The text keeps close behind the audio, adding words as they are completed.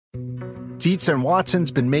Dietz and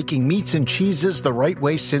Watson's been making meats and cheeses the right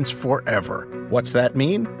way since forever. What's that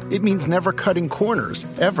mean? It means never cutting corners,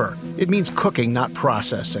 ever. It means cooking, not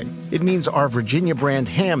processing. It means our Virginia brand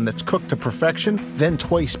ham that's cooked to perfection, then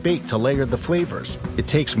twice baked to layer the flavors. It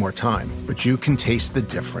takes more time, but you can taste the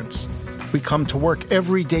difference. We come to work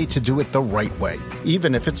every day to do it the right way,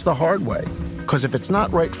 even if it's the hard way. Because if it's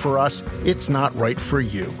not right for us, it's not right for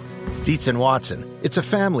you. Dietz and Watson, it's a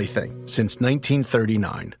family thing since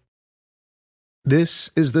 1939. This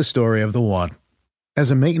is the story of the one. As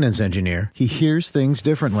a maintenance engineer, he hears things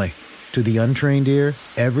differently. To the untrained ear,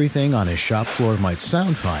 everything on his shop floor might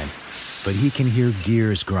sound fine, but he can hear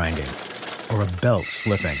gears grinding or a belt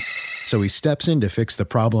slipping. So he steps in to fix the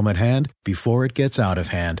problem at hand before it gets out of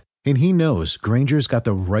hand. And he knows Grainger's got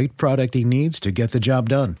the right product he needs to get the job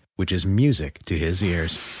done, which is music to his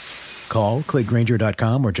ears. Call, click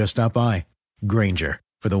Grainger.com, or just stop by. Grainger,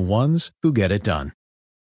 for the ones who get it done.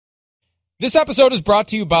 This episode is brought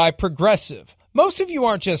to you by Progressive. Most of you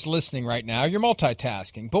aren't just listening right now, you're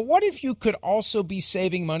multitasking. But what if you could also be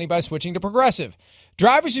saving money by switching to Progressive?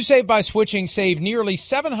 Drivers who save by switching save nearly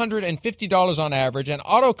 $750 on average, and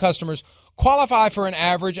auto customers qualify for an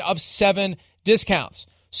average of 7 discounts.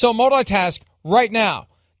 So multitask right now.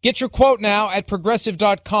 Get your quote now at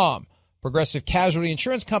Progressive.com. Progressive Casualty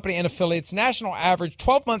Insurance Company and affiliates. National average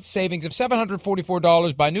 12-month savings of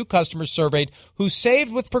 $744 by new customers surveyed who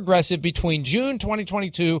saved with Progressive between June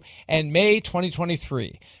 2022 and May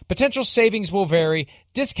 2023. Potential savings will vary.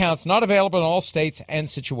 Discounts not available in all states and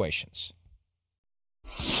situations.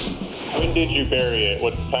 When did you bury it?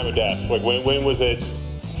 What's the time of death? Like when was it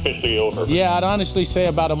officially over? Yeah, I'd honestly say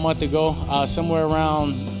about a month ago, somewhere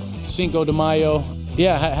around Cinco de Mayo.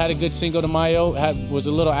 Yeah, had a good Cinco de Mayo, was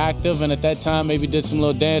a little active, and at that time maybe did some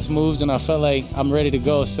little dance moves, and I felt like I'm ready to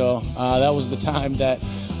go. So that was the time that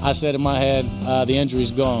I said in my head, the injury's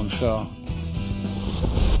gone. So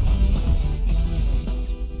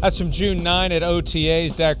that's from June 9 at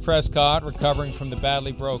OTAs. Dak Prescott recovering from the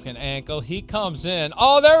badly broken ankle. He comes in.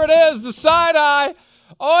 Oh, there it is, the side eye.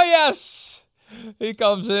 Oh, yes. He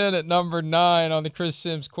comes in at number 9 on the Chris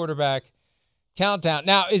Sims quarterback countdown.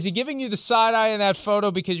 Now, is he giving you the side eye in that photo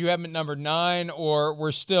because you have him at number 9, or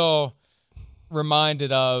we're still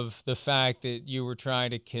reminded of the fact that you were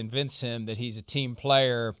trying to convince him that he's a team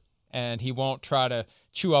player and he won't try to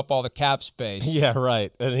chew up all the cap space? Yeah,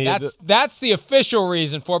 right. And that's the official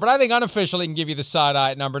reason for it, but I think unofficially he can give you the side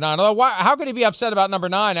eye at number 9. Although, how could he be upset about number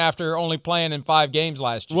 9 after only playing in 5 games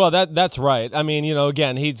last year? Well, that's right. I mean,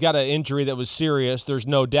 again, he's got an injury that was serious, there's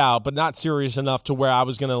no doubt, but not serious enough to where I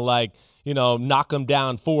was going to, knock him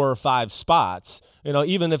down 4 or 5 spots.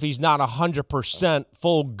 Even if he's not 100%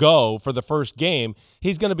 full go for the first game,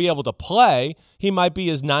 he's going to be able to play. He might be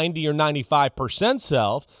his 90 or 95%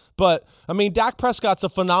 self. But, Dak Prescott's a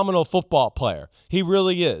phenomenal football player. He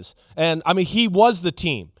really is. And, he was the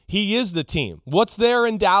team. He is the team. What's there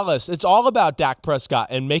in Dallas? It's all about Dak Prescott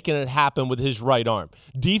and making it happen with his right arm.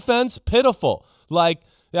 Defense, pitiful.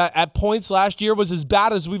 At points last year was as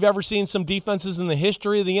bad as we've ever seen some defenses in the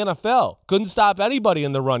history of the NFL. Couldn't stop anybody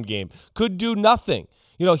in the run game. Could do nothing.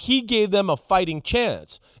 He gave them a fighting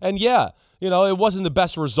chance. And it wasn't the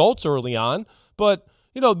best results early on, but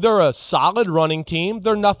they're a solid running team.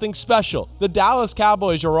 They're nothing special. The Dallas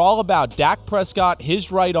Cowboys are all about Dak Prescott,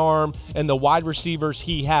 his right arm, and the wide receivers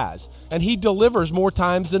he has. And he delivers more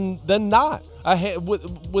times than not,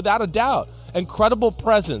 without a doubt. Incredible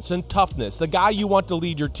presence and toughness, the guy you want to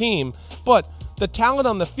lead your team, but the talent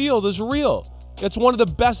on the field is real. It's one of the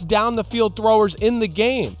best down-the-field throwers in the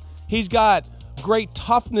game. He's got great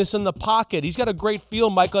toughness in the pocket. He's got a great feel,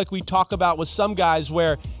 Mike, like we talk about with some guys,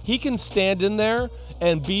 where he can stand in there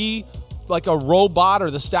and be like a robot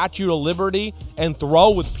or the Statue of Liberty and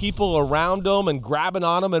throw with people around him and grabbing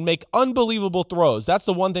on him and make unbelievable throws. That's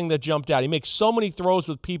the one thing that jumped out. He makes so many throws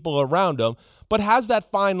with people around him, but has that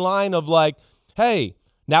fine line of hey,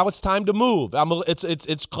 now it's time to move.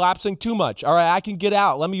 It's collapsing too much. All right, I can get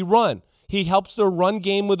out. Let me run. He helps the run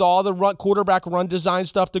game with all the quarterback run design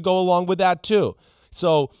stuff to go along with that too.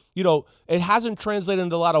 So, it hasn't translated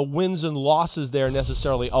into a lot of wins and losses there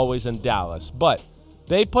necessarily always in Dallas, but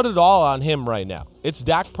they put it all on him right now. It's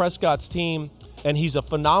Dak Prescott's team, and he's a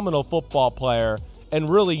phenomenal football player. And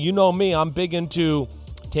really, me, I'm big into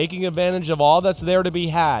taking advantage of all that's there to be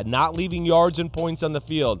had, not leaving yards and points on the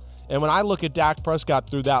field. And when I look at Dak Prescott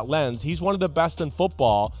through that lens, he's one of the best in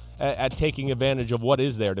football at taking advantage of what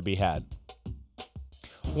is there to be had.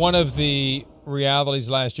 One of the realities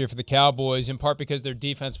last year for the Cowboys, in part because their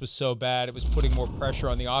defense was so bad, it was putting more pressure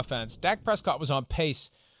on the offense. Dak Prescott was on pace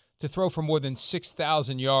to throw for more than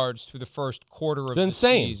 6,000 yards through the first quarter of the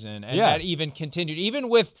season. And that even continued. Even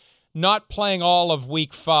with not playing all of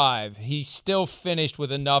week 5, he still finished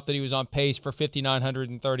with enough that he was on pace for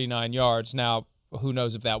 5,939 yards. Now, who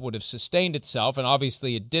knows if that would have sustained itself, and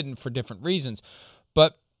obviously it didn't for different reasons.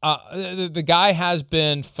 But the guy has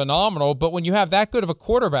been phenomenal, but when you have that good of a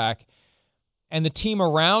quarterback and the team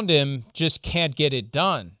around him just can't get it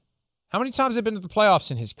done. How many times have been to the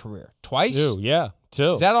playoffs in his career? Twice? 2, yeah.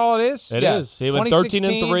 2. Is that all it is? It is. He went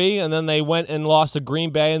 13-3, and then they went and lost to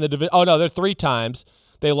Green Bay in the division. Oh, no, they're 3 times.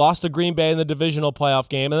 They lost to Green Bay in the divisional playoff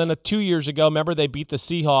game. And then 2 years ago, remember, they beat the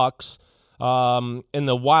Seahawks in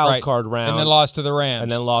the wild card round. And then lost to the Rams.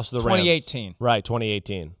 And then lost to the Rams. 2018. Right,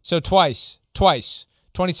 2018. So twice.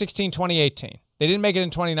 2016, 2018. They didn't make it in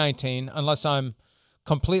 2019, unless I'm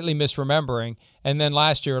completely misremembering. And then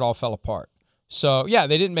last year, it all fell apart. So, yeah,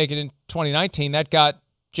 they didn't make it in 2019. That got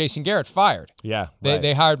Jason Garrett fired. Yeah,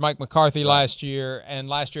 They hired Mike McCarthy last year, and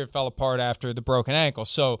last year it fell apart after the broken ankle.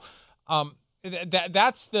 So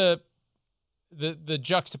that's the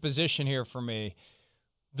juxtaposition here for me.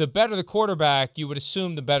 The better the quarterback, you would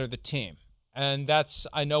assume the better the team. And that's,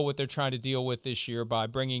 I know, what they're trying to deal with this year by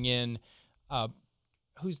bringing in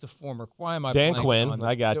who's the former? Why am I Dan blanking Quinn? on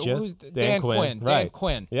I got you. Dan Quinn. Right. Dan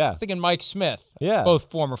Quinn. Yeah. I was thinking Mike Smith. Yeah.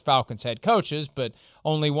 Both former Falcons head coaches, but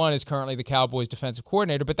only one is currently the Cowboys defensive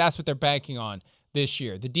coordinator. But that's what they're banking on this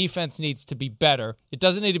year. The defense needs to be better. It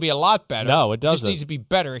doesn't need to be a lot better. No, it doesn't. It just needs to be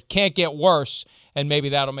better. It can't get worse, and maybe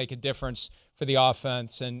that'll make a difference for the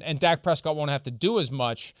offense. And Dak Prescott won't have to do as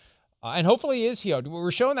much. And hopefully he is healed.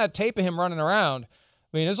 We're showing that tape of him running around.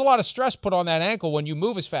 I mean, there's a lot of stress put on that ankle when you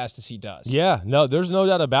move as fast as he does. Yeah, no, there's no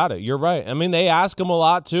doubt about it. You're right. I mean, they ask him a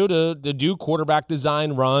lot, too, to do quarterback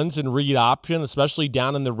design runs and read option, especially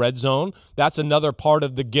down in the red zone. That's another part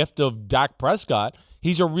of the gift of Dak Prescott.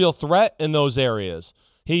 He's a real threat in those areas.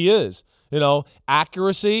 He is.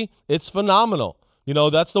 Accuracy, it's phenomenal.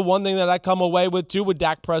 That's the one thing that I come away with, too, with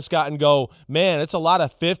Dak Prescott and go, man, it's a lot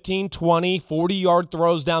of 15, 20, 40-yard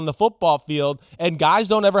throws down the football field, and guys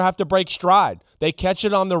don't ever have to break stride. They catch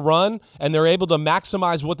it on the run, and they're able to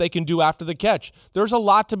maximize what they can do after the catch. There's a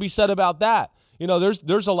lot to be said about that.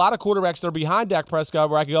 There's a lot of quarterbacks that are behind Dak Prescott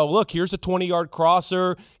where I can go, look, here's a 20-yard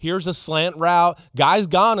crosser, here's a slant route. Guy's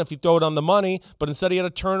gone if you throw it on the money, but instead he had to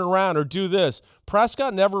turn around or do this.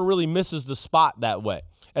 Prescott never really misses the spot that way.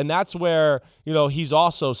 And that's where, he's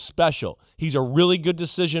also special. He's a really good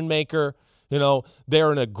decision maker.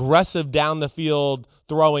 They're an aggressive down the field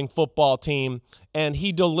throwing football team, and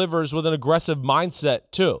he delivers with an aggressive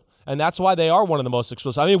mindset too. And that's why they are one of the most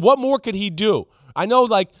explosive. I mean, what more could he do? I know,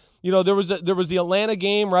 there was the Atlanta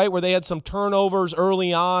game, right, where they had some turnovers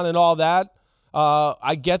early on and all that.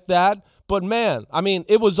 I get that. But, man, I mean,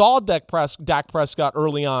 it was all Dak Prescott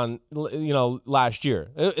early on, last year.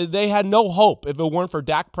 They had no hope if it weren't for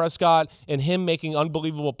Dak Prescott and him making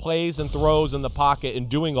unbelievable plays and throws in the pocket and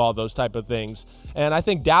doing all those type of things. And I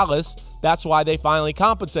think Dallas, that's why they finally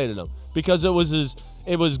compensated him, because it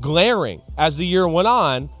was glaring as the year went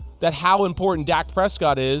on that how important Dak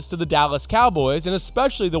Prescott is to the Dallas Cowboys, and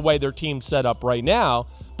especially the way their team's set up right now.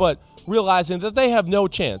 But realizing that they have no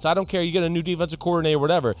chance. I don't care. You get a new defensive coordinator or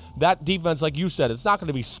whatever. That defense, like you said, it's not going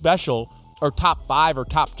to be special or top 5 or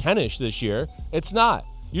top 10-ish this year. It's not.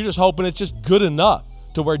 You're just hoping it's just good enough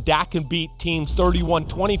to where Dak can beat teams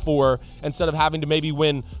 31-24 instead of having to maybe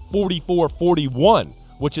win 44-41,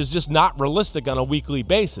 which is just not realistic on a weekly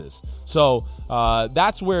basis. So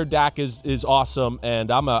that's where Dak is awesome, and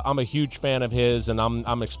I'm a huge fan of his, and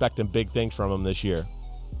I'm expecting big things from him this year.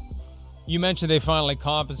 You mentioned they finally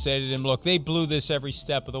compensated him. Look, they blew this every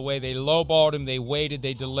step of the way. They lowballed him, they waited,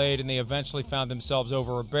 they delayed, and they eventually found themselves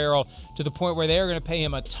over a barrel to the point where they are going to pay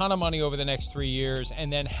him a ton of money over the next 3 years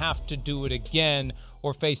and then have to do it again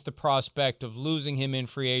or face the prospect of losing him in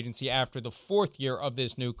free agency after the 4th year of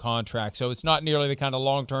this new contract. So it's not nearly the kind of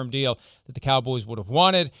long-term deal that the Cowboys would have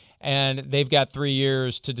wanted, and they've got 3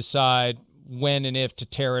 years to decide when and if to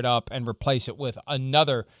tear it up and replace it with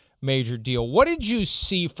another major deal. What did you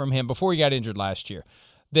see from him before he got injured last year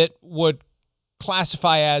that would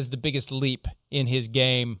classify as the biggest leap in his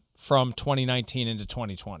game from 2019 into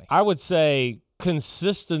 2020? I would say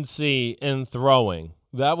consistency in throwing.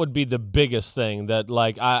 That would be the biggest thing that,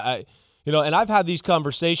 I and I've had these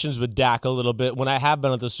conversations with Dak a little bit when I have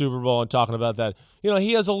been at the Super Bowl and talking about that.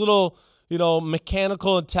 He has a little,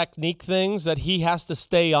 mechanical and technique things that he has to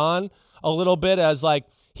stay on a little bit, as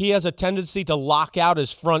he has a tendency to lock out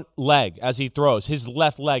his front leg as he throws. His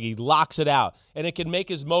left leg, he locks it out. And it can make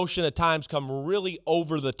his motion at times come really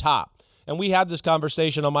over the top. And we had this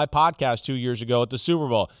conversation on my podcast 2 years ago at the Super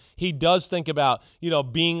Bowl. He does think about,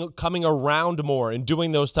 coming around more and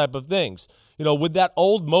doing those type of things. With that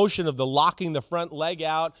old motion of the locking the front leg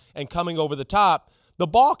out and coming over the top, the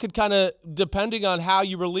ball could kind of, depending on how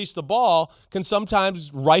you release the ball, can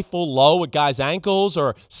sometimes rifle low at guys' ankles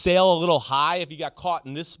or sail a little high if you got caught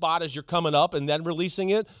in this spot as you're coming up and then releasing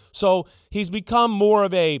it. So he's become more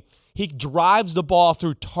of he drives the ball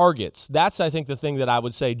through targets. That's, I think, the thing that I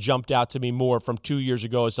would say jumped out to me more from 2 years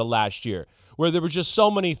ago as to last year, where there were just so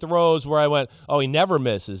many throws where I went, oh, he never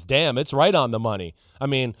misses. Damn, it's right on the money. I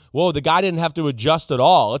mean, whoa, the guy didn't have to adjust at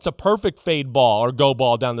all. It's a perfect fade ball or go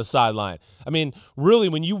ball down the sideline. I mean, really,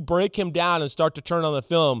 when you break him down and start to turn on the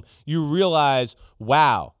film, you realize,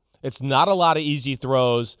 wow, it's not a lot of easy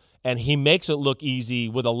throws, and he makes it look easy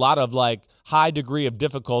with a lot of high degree of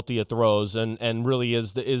difficulty at throws, and really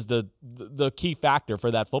is the key factor for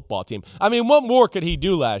that football team. I mean, what more could he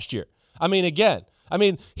do last year? I mean, again,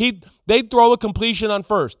 they'd throw a completion on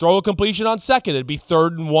first, throw a completion on second. It'd be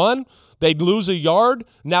 3rd and 1. They'd lose a yard.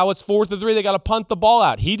 Now it's 4th and 3. They got to punt the ball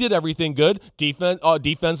out. He did everything good.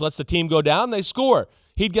 Defense lets the team go down. They score.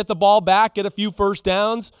 He'd get the ball back, get a few first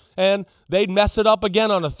downs, and they'd mess it up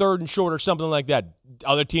again on a 3rd and short or something like that.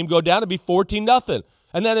 Other team go down, it'd be 14-0.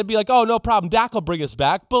 And then it'd be like, oh, no problem. Dak will bring us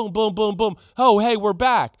back. Boom, boom, boom, boom. Oh, hey, we're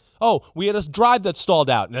back. Oh, we had a drive that stalled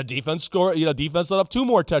out. And the defense defense let up 2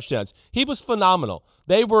 more touchdowns. He was phenomenal.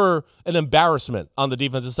 They were an embarrassment on the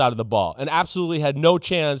defensive side of the ball and absolutely had no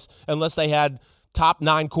chance unless they had top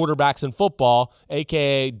 9 quarterbacks in football,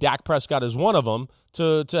 a.k.a. Dak Prescott is one of them,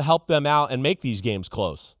 to help them out and make these games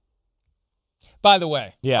close. By the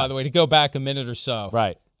way, to go back a minute or so.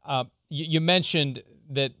 Right. You mentioned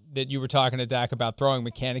that you were talking to Dak about throwing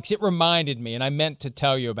mechanics. It reminded me, and I meant to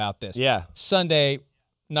tell you about this. Yeah. Sunday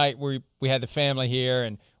night, we had the family here,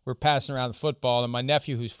 and we're passing around the football, and my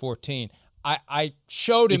nephew, who's 14, I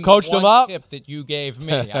showed him one tip that you gave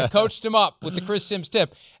me. I coached him up with the Chris Sims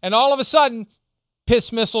tip, and all of a sudden,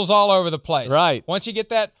 piss missiles all over the place. Right. Once you get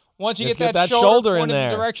that shoulder in there,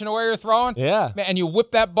 in the direction of where you're throwing, and you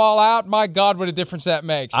whip that ball out, my God, what a difference that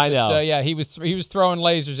makes. I know. He was throwing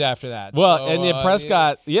lasers after that. Well, so, and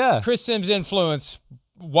Prescott, Chris Sims' influence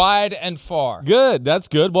wide and far. Good, that's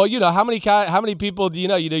good. Well, how many people do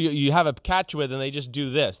you have a catch with, and they just do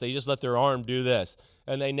this? They just let their arm do this,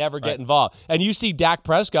 and they never get involved. And you see Dak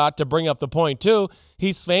Prescott, to bring up the point too,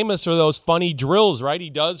 he's famous for those funny drills, right?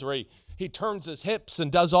 He does where he turns his hips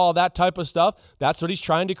and does all that type of stuff. That's what he's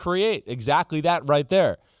trying to create. Exactly that right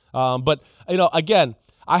there. But, again,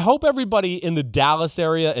 I hope everybody in the Dallas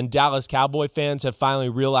area and Dallas Cowboy fans have finally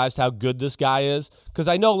realized how good this guy is. Because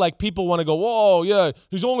I know, people want to go, whoa, yeah,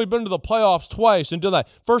 he's only been to the playoffs twice and do that.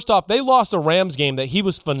 First off, they lost a Rams game that he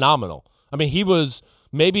was phenomenal. I mean, he was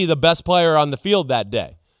maybe the best player on the field that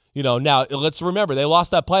day. Now let's remember, they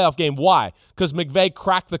lost that playoff game. Why? Because McVay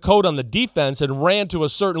cracked the code on the defense and ran to a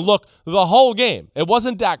certain look the whole game. It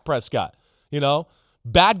wasn't Dak Prescott.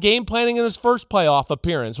 Bad game planning in his first playoff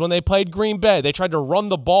appearance when they played Green Bay. They tried to run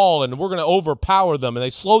the ball and we're going to overpower them, and they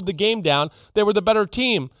slowed the game down. They were the better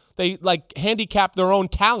team. They handicapped their own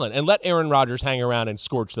talent and let Aaron Rodgers hang around and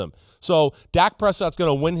scorch them. So Dak Prescott's going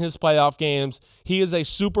to win his playoff games. He is a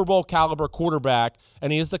Super Bowl caliber quarterback,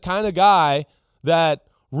 and he is the kind of guy that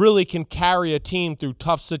really can carry a team through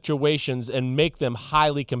tough situations and make them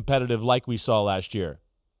highly competitive like we saw last year.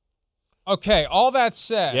 Okay, all that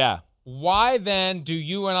said, why then do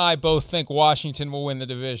you and I both think Washington will win the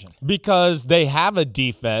division? Because they have a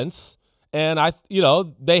defense, and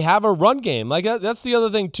they have a run game. That's the other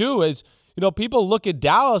thing too is, people look at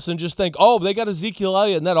Dallas and just think, oh, they got Ezekiel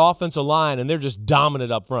Elliott in that offensive line and they're just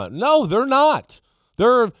dominant up front. No, they're not.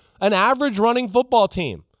 They're an average running football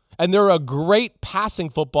team. And they're a great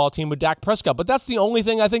passing football team with Dak Prescott. But that's the only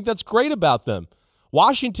thing I think that's great about them.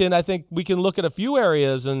 Washington, I think we can look at a few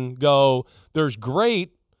areas and go, there's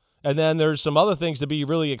great, and then there's some other things to be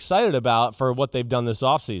really excited about for what they've done this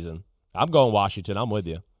offseason. I'm going Washington. I'm with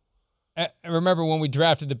you. I remember when we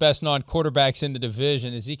drafted the best non-quarterbacks in the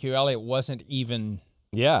division, Ezekiel Elliott wasn't even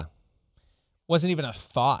a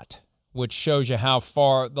thought, which shows you how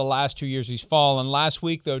far the last 2 years he's fallen. Last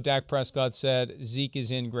week, though, Dak Prescott said Zeke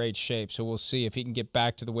is in great shape, so we'll see if he can get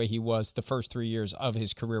back to the way he was the first 3 years of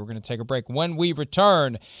his career. We're going to take a break. When we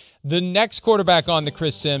return, the next quarterback on the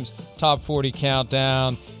Chris Sims Top 40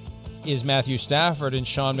 Countdown is Matthew Stafford, and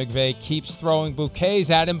Sean McVay keeps throwing bouquets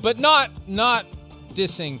at him, but not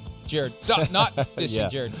dissing Jared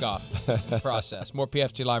Jared Goff. Process. More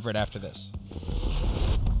PFT Live right after this.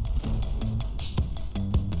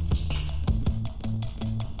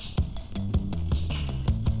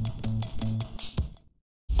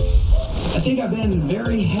 I think I've been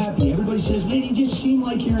very happy. Everybody says, man, you just seem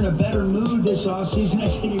like you're in a better mood this offseason. I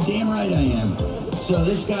said, you're damn right I am. So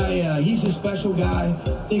this guy, he's a special guy.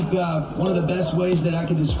 I think one of the best ways that I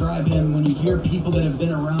can describe him, when you hear people that have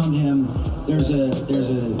been around him, there's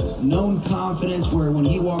a known confidence where when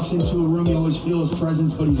he walks into a room, you always feel his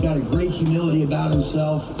presence, but he's got a great humility about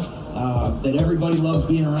himself, that everybody loves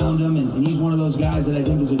being around him, and he's one of those guys that I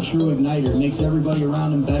think is a true igniter. Makes everybody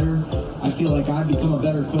around him better. I feel like I've become a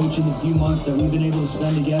better coach in the few months that we've been able to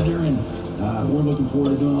spend together, and we're looking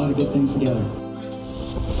forward to doing a lot of good things together.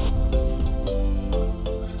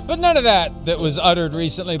 But none of that was uttered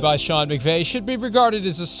recently by Sean McVay should be regarded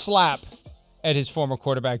as a slap at his former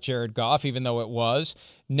quarterback Jared Goff, even though it was.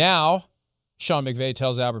 Now, Sean McVay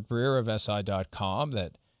tells Albert Breer of SI.com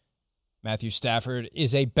that Matthew Stafford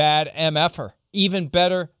is a bad MFer, even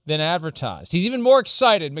better than advertised. He's even more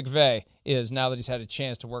excited, McVay is, now that he's had a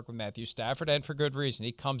chance to work with Matthew Stafford, and for good reason.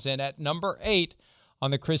 He comes in at number 8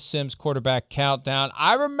 on the Chris Sims quarterback countdown.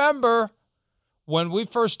 I remember when we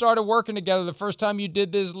first started working together, the first time you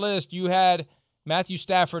did this list, you had Matthew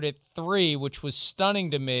Stafford at 3, which was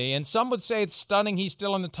stunning to me. And some would say it's stunning he's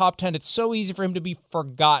still in the top 10. It's so easy for him to be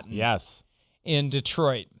forgotten in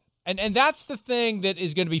Detroit. And that's the thing that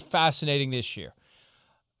is going to be fascinating this year.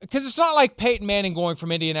 Because it's not like Peyton Manning going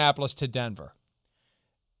from Indianapolis to Denver.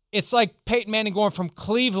 It's like Peyton Manning going from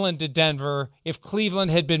Cleveland to Denver if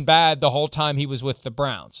Cleveland had been bad the whole time he was with the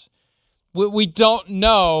Browns. We don't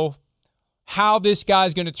know how this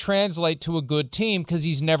guy's going to translate to a good team because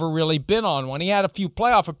he's never really been on one. He had a few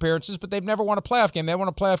playoff appearances, but they've never won a playoff game. They won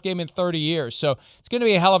a playoff game in 30 years. So it's going to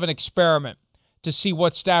be a hell of an experiment to see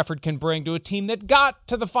what Stafford can bring to a team that got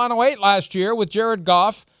to the Final 8 last year with Jared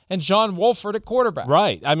Goff and John Wolford at quarterback.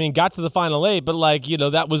 Right. I mean, got to the Final 8, but,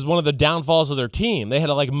 that was one of the downfalls of their team. They had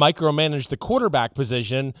to, micromanage the quarterback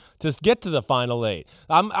position to get to the Final 8.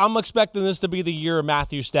 I'm expecting this to be the year of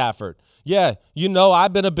Matthew Stafford. Yeah,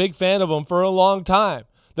 I've been a big fan of him for a long time.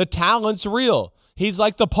 The talent's real. He's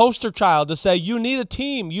like the poster child to say, you need a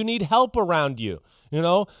team. You need help around you.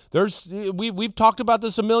 We've talked about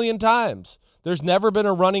this a million times. There's never been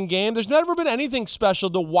a running game. There's never been anything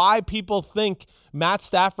special to why people think Matt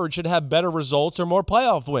Stafford should have better results or more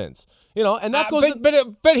playoff wins. And that goes.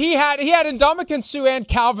 But he had Ndamukong Suh and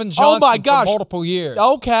Calvin Johnson for multiple years.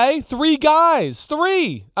 Okay, 3 guys,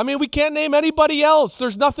 3. I mean, we can't name anybody else.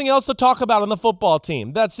 There's nothing else to talk about on the football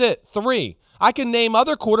team. That's it, 3. I can name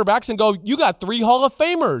other quarterbacks and go, you got 3 Hall of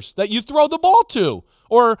Famers that you throw the ball to.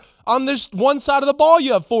 Or on this one side of the ball,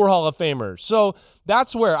 you have 4 Hall of Famers. So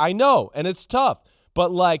that's where I know, and it's tough.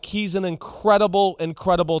 But, he's an incredible,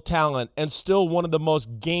 incredible talent and still one of the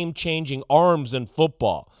most game-changing arms in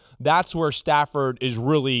football. That's where Stafford is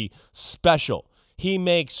really special. He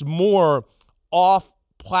makes more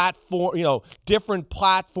off-platform, different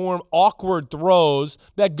platform, awkward throws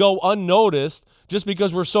that go unnoticed just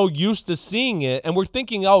because we're so used to seeing it, and we're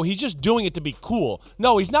thinking, oh, he's just doing it to be cool.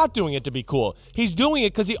 No, he's not doing it to be cool. He's doing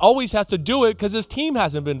it because he always has to do it because his team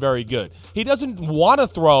hasn't been very good. He doesn't want to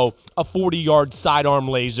throw a 40-yard sidearm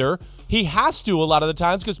laser. He has to a lot of the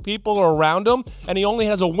times because people are around him, and he only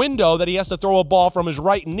has a window that he has to throw a ball from his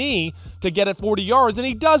right knee to get it 40 yards, and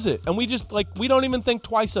he does it. And we just, we don't even think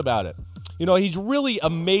twice about it. He's really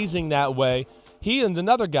amazing that way. He and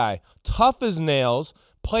another guy, tough as nails,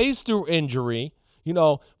 plays through injury,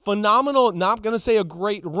 phenomenal, not going to say a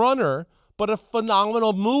great runner, but a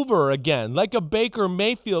phenomenal mover again. Like a Baker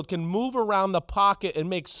Mayfield can move around the pocket and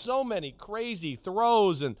make so many crazy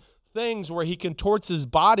throws and things where he contorts his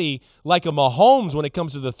body like a Mahomes when it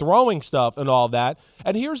comes to the throwing stuff and all that.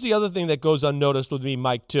 And here's the other thing that goes unnoticed with me,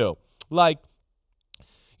 Mike, too.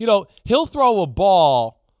 He'll throw a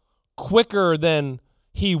ball quicker than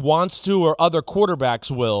he wants to or other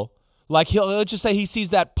quarterbacks will. Let's just say he sees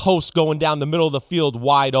that post going down the middle of the field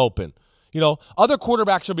wide open. Other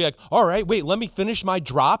quarterbacks will be like, all right, wait, let me finish my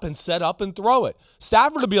drop and set up and throw it.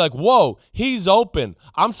 Stafford will be like, whoa, he's open.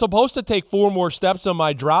 I'm supposed to take 4 more steps on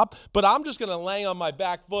my drop, but I'm just going to lay on my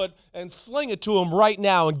back foot and sling it to him right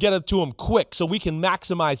now and get it to him quick so we can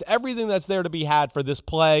maximize everything that's there to be had for this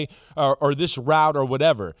play or this route or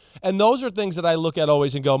whatever. And those are things that I look at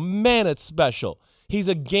always and go, man, it's special. He's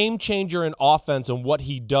a game changer in offense and what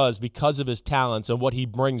he does because of his talents and what he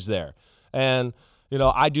brings there. And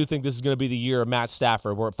I do think this is going to be the year of Matt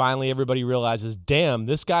Stafford where finally everybody realizes, damn,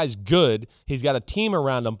 this guy's good. He's got a team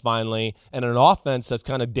around him finally and an offense that's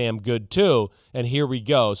kind of damn good too. And here we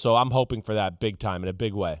go. So I'm hoping for that big time in a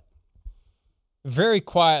big way. Very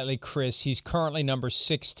quietly, Chris, he's currently number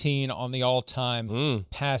 16 on the all-time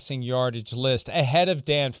passing yardage list, ahead of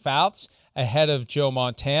Dan Fouts, ahead of Joe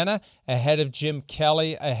Montana, ahead of Jim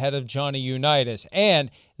Kelly, ahead of Johnny Unitas. And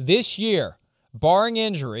this year, barring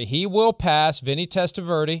injury, he will pass Vinny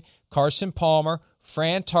Testaverde, Carson Palmer,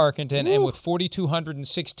 Fran Tarkenton, and with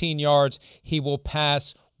 4,216 yards, he will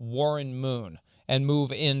pass Warren Moon and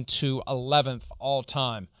move into 11th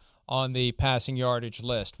all-time on the passing yardage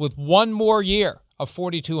list with one more year of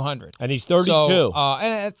 4,200. And he's 32. So,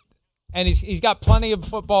 and he's got plenty of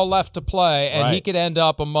football left to play, and he could end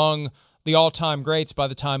up among the all-time greats by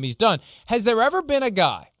the time he's done. Has there ever been a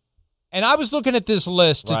guy, and I was looking at this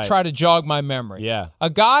list to try to jog my memory, a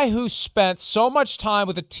guy who spent so much time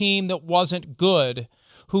with a team that wasn't good,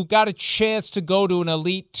 who got a chance to go to an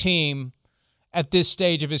elite team at this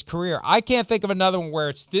stage of his career? I can't think of another one where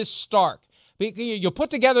it's this stark. You put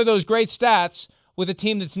together those great stats with a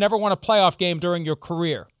team that's never won a playoff game during your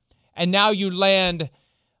career, and now you land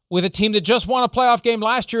with a team that just won a playoff game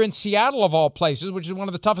last year in Seattle, of all places, which is one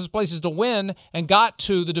of the toughest places to win, and got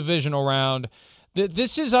to the divisional round.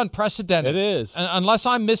 This is unprecedented. It is. Unless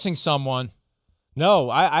I'm missing someone. No,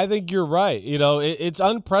 I think you're right. You know, it's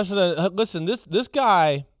unprecedented. Listen, this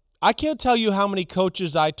guy, I can't tell you how many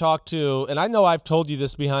coaches I talked to, and I know I've told you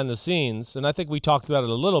this behind the scenes, and I think we talked about it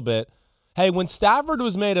a little bit. Hey, when Stafford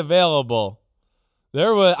was made available,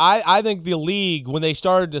 I think the league, when they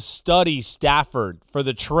started to study Stafford for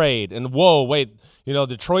the trade, and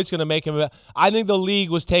Detroit's going to make him. I think the league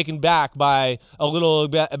was taken back by a little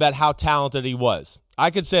bit about how talented he was. I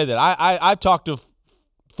could say that. I've talked to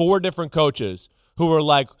 4 different coaches who were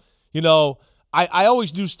like, I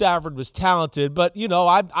always knew Stafford was talented, but,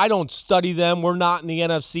 I don't study them. We're not in the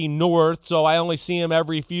NFC North, so I only see him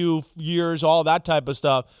every few years, all that type of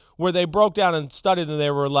stuff, where they broke down and studied, and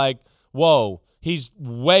they were like, whoa, he's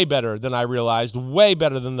way better than I realized, way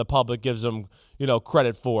better than the public gives him,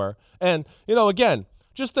 credit for. And, again,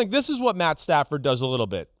 just think this is what Matt Stafford does a little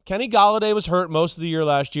bit. Kenny Golladay was hurt most of the year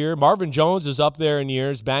last year. Marvin Jones is up there in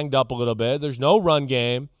years, banged up a little bit. There's no run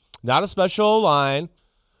game, not a special line,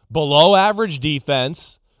 below average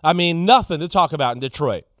defense. I mean, nothing to talk about in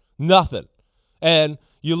Detroit. Nothing. And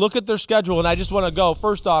you look at their schedule, and I just want to go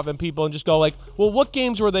first off and just go like, well, what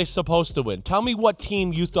games were they supposed to win? Tell me what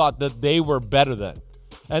team you thought that they were better than.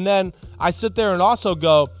 And then I sit there and also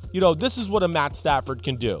go, this is what a Matt Stafford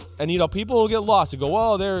can do. And, people will get lost and go,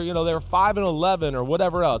 well, they're 5-11 or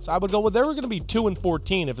whatever else. I would go, well, they were going to be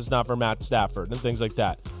 2-14 if it's not for Matt Stafford and things like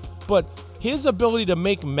that. But his ability to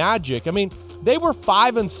make magic, I mean, they were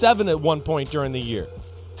 5-7 at one point during the year.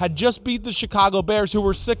 Had just beat the Chicago Bears, who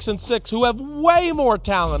were 6-6, who have way more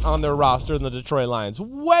talent on their roster than the Detroit Lions.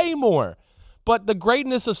 Way more. But the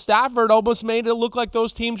greatness of Stafford almost made it look like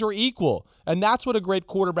those teams were equal. And that's what a great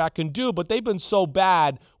quarterback can do. But they've been so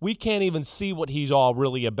bad, we can't even see what he's all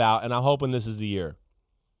really about. And I'm hoping this is the year.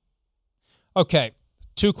 Okay,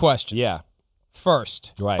 2 questions. Yeah.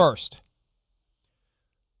 First,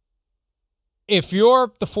 if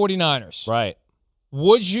you're the 49ers, right,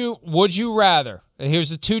 would you rather, here's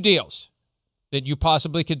the 2 deals that you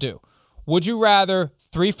possibly could do. Would you rather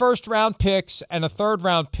 3 first-round picks and a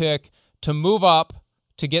third-round pick to move up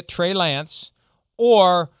to get Trey Lance,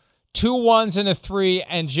 or 2 1s and a 3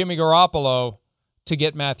 and Jimmy Garoppolo to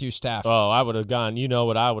get Matthew Stafford? Oh, I would have gone. You know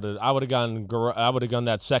what I would have? I would have gone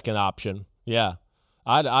that second option. Yeah,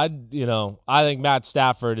 I think Matt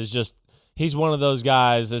Stafford is just. He's one of those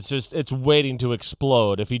guys it's waiting to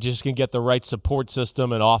explode if he just can get the right support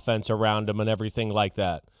system and offense around him and everything like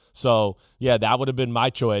that. So, yeah, that would have been my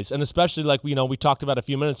choice. And especially like, we talked about a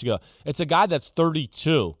few minutes ago, it's a guy that's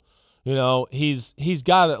 32. He's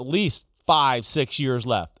got at least 5-6 years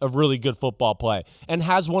left of really good football play and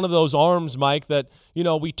has one of those arms, Mike, that,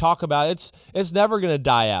 we talk about. It's never going to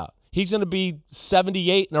die out. He's going to be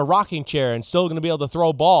 78 in a rocking chair and still going to be able to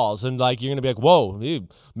throw balls. And, you're going to be like, whoa,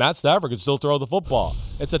 Matt Stafford can still throw the football.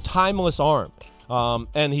 It's a timeless arm.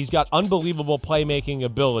 And he's got unbelievable playmaking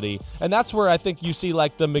ability. And that's where I think you see, the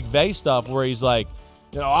McVay stuff where he's like,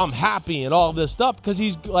 I'm happy and all this stuff because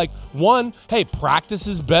he's practice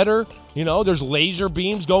is better. There's laser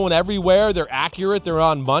beams going everywhere. They're accurate. They're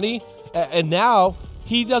on money. And now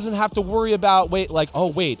he doesn't have to worry about,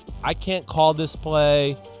 I can't call this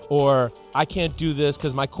play. Or I can't do this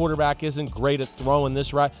because my quarterback isn't great at throwing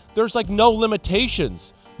this right. There's no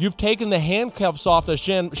limitations. You've taken the handcuffs off of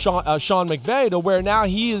Sean McVay to where now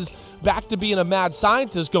he is back to being a mad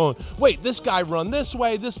scientist going, this guy run this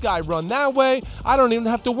way, this guy run that way. I don't even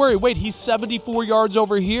have to worry. He's 74 yards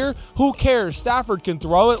over here. Who cares? Stafford can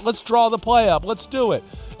throw it. Let's draw the play up. Let's do it.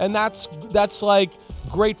 And that's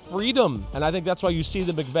great freedom. And I think that's why you see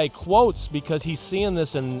the McVay quotes, because he's seeing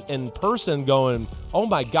this in person going, oh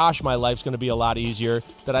my gosh, my life's going to be a lot easier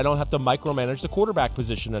that I don't have to micromanage the quarterback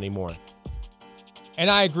position anymore. And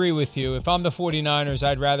I agree with you. If I'm the 49ers,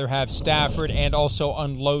 I'd rather have Stafford and also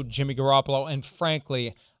unload Jimmy Garoppolo. And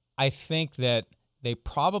frankly, I think that they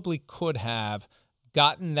probably could have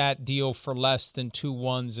gotten that deal for less than 2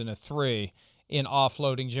 1s and a 3 in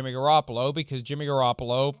offloading Jimmy Garoppolo, because Jimmy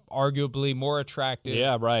Garoppolo arguably more attractive,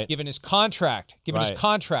 given his contract,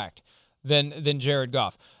 than Jared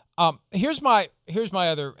Goff. Here's my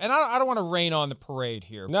other, and I don't want to rain on the parade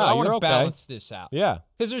here, but I want to balance this out. Yeah.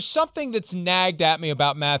 Because there's something that's nagged at me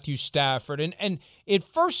about Matthew Stafford, and it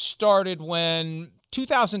first started when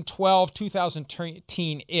 2012,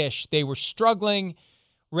 2013-ish, they were struggling.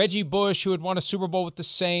 Reggie Bush, who had won a Super Bowl with the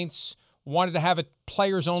Saints, wanted to have a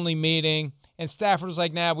players-only meeting, and Stafford was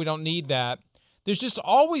like, nah, we don't need that. There's just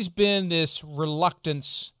always been this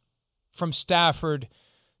reluctance from Stafford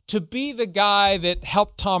to be the guy that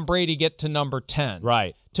helped Tom Brady get to number 10.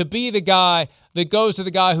 Right. To be the guy that goes to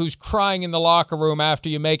the guy who's crying in the locker room after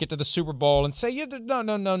you make it to the Super Bowl and say,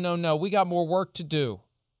 no, we got more work to do,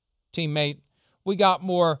 teammate. We got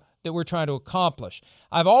more that we're trying to accomplish.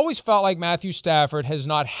 I've always felt like Matthew Stafford has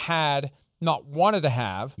not wanted to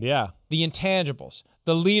have the intangibles,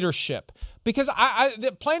 the leadership. Because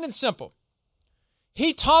plain and simple,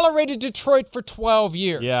 he tolerated Detroit for 12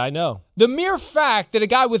 years. Yeah, I know. The mere fact that a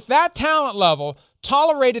guy with that talent level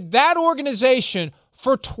tolerated that organization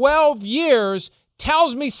for 12 years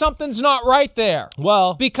tells me something's not right there.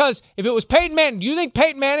 Well, because if it was Peyton Manning, do you think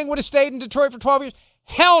Peyton Manning would have stayed in Detroit for 12 years?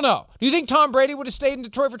 Hell no. Do you think Tom Brady would have stayed in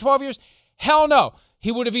Detroit for 12 years? Hell no.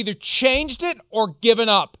 He would have either changed it or given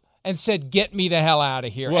up and said, get me the hell out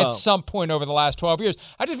of here at some point over the last 12 years.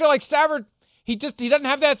 I just feel like Stafford, he doesn't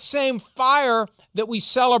have that same fire that we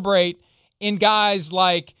celebrate in guys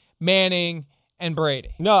like Manning and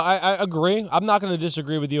Brady. No, I agree. I'm not going to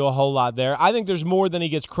disagree with you a whole lot there. I think there's more than he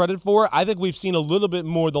gets credit for. I think we've seen a little bit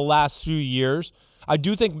more the last few years. I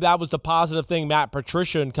do think that was the positive thing Matt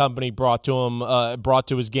Patricia and company brought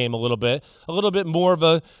to his game a little bit more of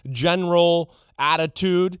a general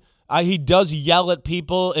attitude. He does yell at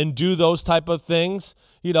people and do those type of things,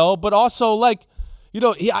 but also I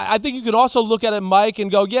think you could also look at it, Mike,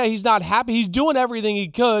 and go, yeah, he's not happy. He's doing everything he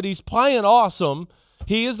could. He's playing awesome.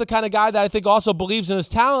 He is the kind of guy that I think also believes in his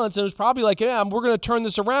talents and is probably like, yeah, we're going to turn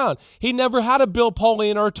this around. He never had a Bill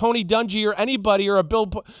Polian or a Tony Dungy or anybody or a Bill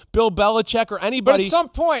Belichick or anybody. But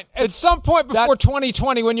at some point before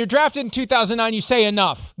 2020, when you're drafted in 2009, you say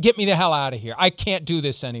enough. Get me the hell out of here. I can't do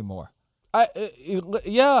this anymore. Not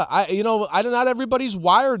everybody's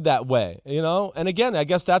wired that way, And again, I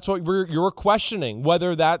guess that's what you're questioning,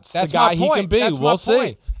 whether that's the guy he can be. We'll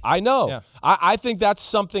see. I know. Yeah. I think that's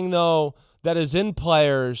something, though, that is in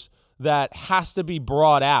players that has to be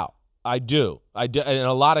brought out. I do. In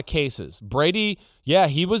a lot of cases. Brady, yeah,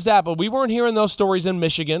 he was that, but we weren't hearing those stories in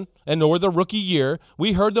Michigan nor the rookie year.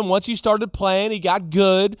 We heard them once he started playing, he got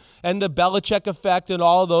good, and the Belichick effect and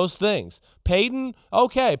all of those things. Peyton,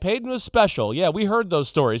 okay, Peyton was special. Yeah, we heard those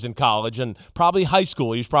stories in college and probably high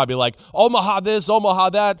school. He was probably like, Omaha this, Omaha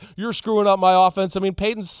that, you're screwing up my offense. I mean,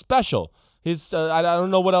 Peyton's special. I don't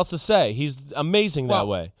know what else to say. He's amazing that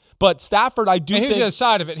way. But Stafford, I do think... Here's the other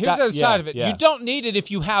side of it. Yeah. You don't need it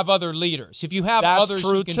if you have other leaders. If you have others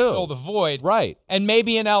who can fill the void. Right. And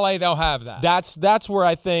maybe in L.A. they'll have that. That's where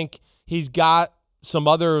I think he's got some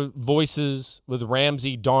other voices with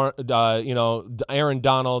Ramsey, Aaron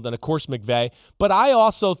Donald, and, of course, McVay. But I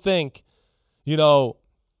also think, McVay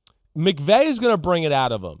is going to bring it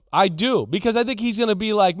out of him. I do. Because I think he's going to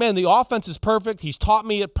be like, man, the offense is perfect. He's taught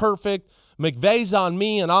me it perfect. McVay's on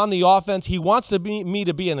me and on the offense. He wants me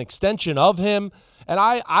to be an extension of him. And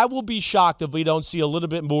I will be shocked if we don't see a little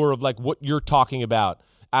bit more of like what you're talking about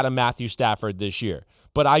out of Matthew Stafford this year.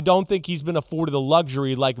 But I don't think he's been afforded the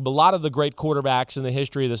luxury, like a lot of the great quarterbacks in the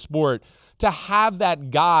history of the sport, to have that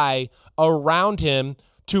guy around him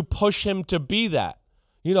to push him to be that.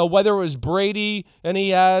 Whether it was Brady and he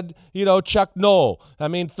had, Chuck Noll. I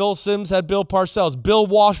mean, Phil Simms had Bill Parcells. Bill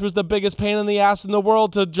Walsh was the biggest pain in the ass in the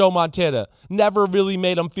world to Joe Montana. Never really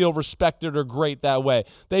made him feel respected or great that way.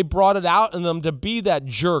 They brought it out in them to be that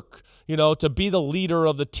jerk, to be the leader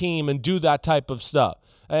of the team and do that type of stuff.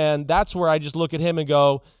 And that's where I just look at him and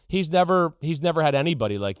go, he's never had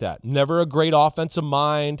anybody like that. Never a great offensive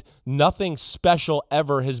mind. Nothing special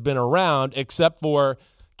ever has been around except for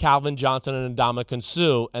Calvin Johnson and Ndamukong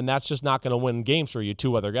Suh, and that's just not going to win games for you,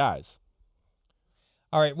 two other guys.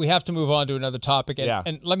 All right, we have to move on to another topic,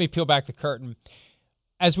 and let me peel back the curtain.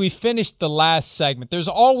 As we finished the last segment, there's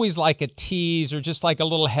always like a tease or just like a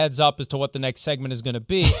little heads up as to what the next segment is going to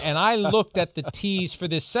be, and I looked at the tease for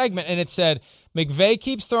this segment, and it said, McVay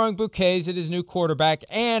keeps throwing bouquets at his new quarterback,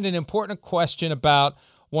 and an important question about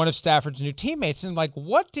one of Stafford's new teammates. And like,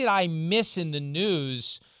 what did I miss in the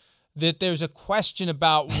news that there's a question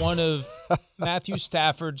about one of Matthew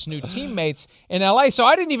Stafford's new teammates in L.A.? So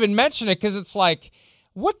I didn't even mention it because it's like,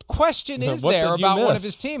 What question is What there did you about one miss? of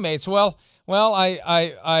his teammates? Well,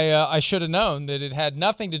 I should have known that it had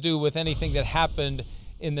nothing to do with anything that happened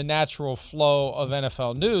in the natural flow of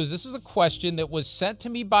NFL news. This is a question that was sent to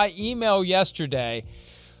me by email yesterday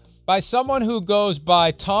by someone who goes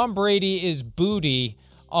by Tom Brady is Booty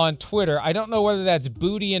on Twitter. I don't know whether that's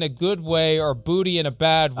booty in a good way or booty in a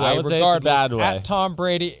bad way. I would say it's a bad way. At Tom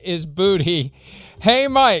Brady is Booty. Hey,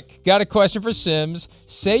 Mike, got a question for Sims.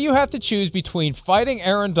 Say you have to choose between fighting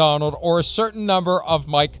Aaron Donald or a certain number of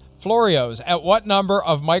Mike Florios. At what number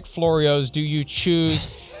of Mike Florios do you choose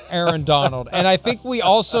Aaron Donald? And I think we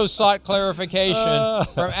also sought clarification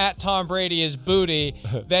from at Tom Brady is Booty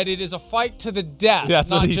that it is a fight to the death. That's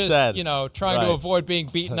not what he just, said. Trying to Right. avoid being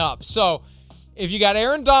beaten up. So if you got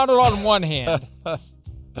Aaron Donald on one hand,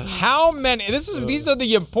 how many, these are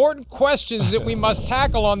the important questions that we must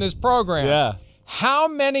tackle on this program. Yeah. How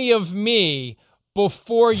many of me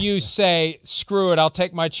before you say, screw it, I'll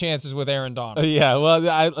take my chances with Aaron Donald? Yeah, well,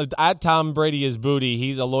 at Tom Brady is Booty,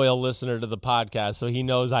 he's a loyal listener to the podcast, so he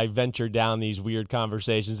knows I venture down these weird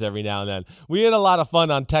conversations every now and then. We had a lot of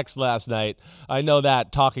fun on text last night. I know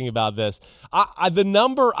that, talking about this. The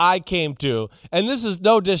number I came to, and this is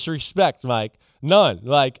no disrespect, Mike, none.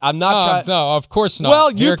 Like, I'm not trying. No, of course not. Well,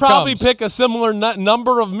 Here you'd it probably comes. pick a similar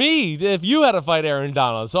number of me if you had to fight Aaron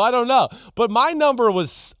Donald. So I don't know. But my number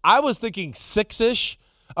I was thinking 6-ish.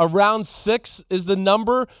 Around 6 is the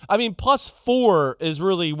number. I mean, +4 is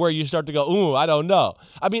really where you start to go, ooh, I don't know.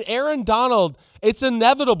 I mean, Aaron Donald, it's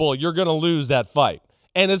inevitable you're going to lose that fight.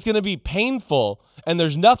 And it's going to be painful, and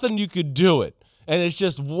there's nothing you could do it. And it's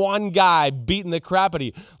just one guy beating the crap out of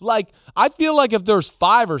you. Like, I feel like if there's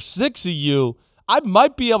 5 or 6 of you, I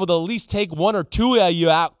might be able to at least take 1 or 2 of you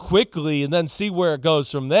out quickly and then see where it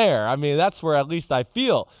goes from there. I mean, that's where at least I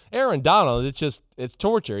feel. Aaron Donald, it's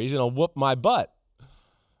torture. He's going to whoop my butt.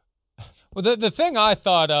 Well, the thing I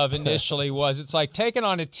thought of initially was it's like taking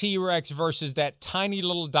on a T-Rex versus that tiny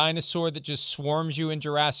little dinosaur that just swarms you in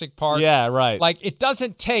Jurassic Park. Yeah, right. Like, it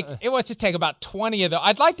doesn't take – what's it take, about 20 of them?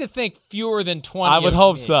 I'd like to think fewer than 20 I would of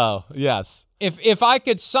hope me. so, yes. If I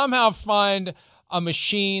could somehow find a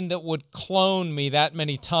machine that would clone me that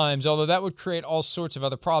many times, although that would create all sorts of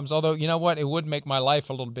other problems. Although, you know what? It would make my life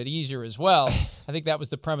a little bit easier as well. I think that was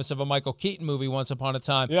the premise of a Michael Keaton movie once upon a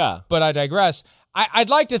time. Yeah. But I digress. I'd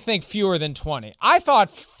like to think fewer than 20. I thought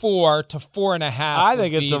 4 to 4.5. I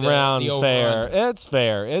think it's around the fair. over-under. It's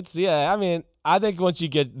fair. I mean, I think once you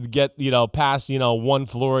get past, one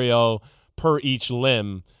Florio per each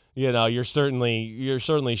limb, you're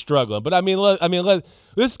certainly struggling. But I mean,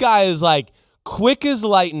 this guy is like quick as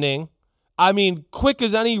lightning. I mean, quick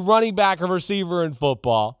as any running back or receiver in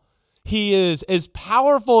football. He is as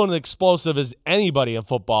powerful and explosive as anybody in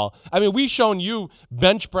football. I mean, we've shown you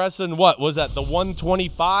bench pressing, what was that, the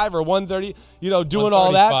 125 or 130, doing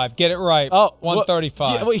all that. Get it right. Oh,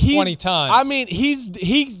 135. 20 times. I mean,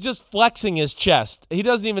 he's just flexing his chest. He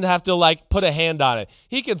doesn't even have to, put a hand on it.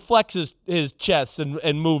 He can flex his chest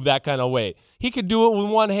and move that kind of weight. He could do it with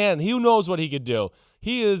one hand. Who knows what he could do?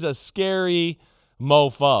 He is a scary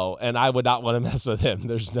mofo, and I would not want to mess with him.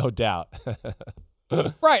 There's no doubt.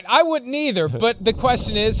 Right, I wouldn't either. But the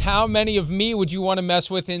question is, how many of me would you want to mess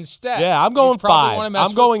with instead? Yeah, I'm going You'd probably 5. want to mess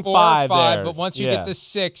I'm going with 4 5 or 5, there. but once you Yeah. get to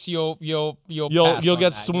 6, you'll pass You'll on get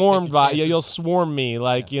that. swarmed by chances. you'll swarm me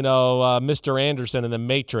like Mr. Anderson in the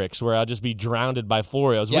Matrix, where I'll just be drowned by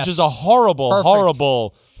Florios, Yes. which is a horrible, Perfect.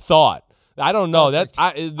 horrible thought. I don't know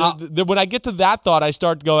Perfect. when I get to that thought, I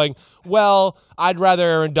start going, well, I'd rather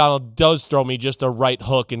Aaron Donald does throw me just a right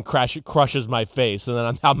hook and crushes my face, and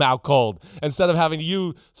then I'm out cold instead of having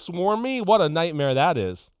you swarm me. What a nightmare that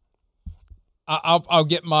is. I'll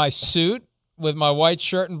get my suit with my white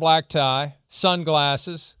shirt and black tie,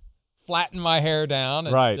 sunglasses, flatten my hair down,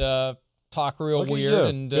 and Right. Talk real Look at weird, you.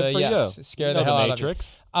 and Good for yes, you. scare You the know hell the out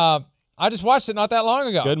Matrix. of you. I just watched it not that long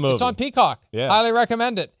ago. Good movie. It's on Peacock. Yeah. Highly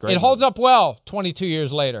recommend it. Great It holds up well 22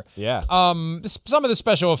 years later. Yeah. Some of the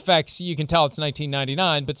special effects, you can tell it's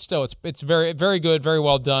 1999, but still, it's very, very good, very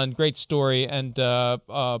well done, great story, and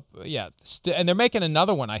and they're making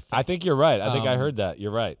another one, I think. I think you're right. I think I heard that.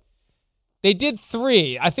 You're right. They did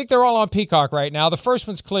 3. I think they're all on Peacock right now. The first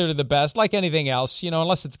one's clearly the best. Like anything else,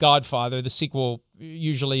 unless it's Godfather, the sequel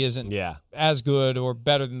usually isn't as good or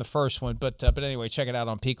better than the first one. But anyway, check it out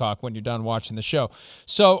on Peacock when you're done watching the show.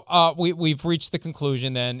 So we've reached the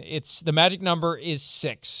conclusion then. The magic number is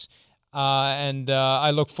 6. And I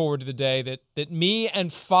look forward to the day that me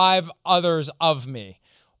and 5 others of me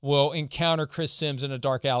will encounter Chris Sims in a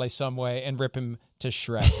dark alley some way and rip him to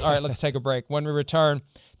shreds. All right, let's take a break. When we return,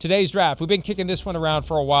 today's draft. We've been kicking this one around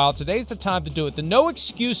for a while. Today's the time to do it. The no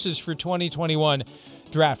excuses for 2021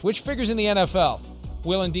 draft. Which figures in the NFL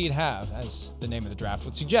will indeed have, as the name of the draft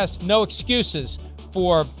would suggest, no excuses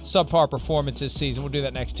for subpar performance this season. We'll do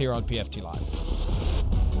that next here on PFT Live.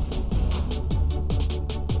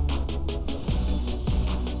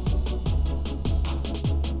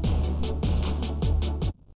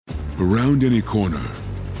 Around any corner,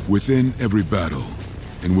 within every battle,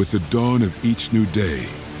 and with the dawn of each new day,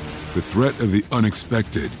 the threat of the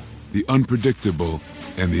unexpected, the unpredictable,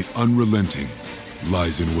 and the unrelenting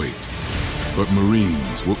lies in wait. But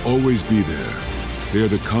Marines will always be there. They are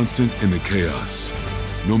the constant in the chaos.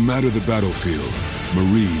 No matter the battlefield,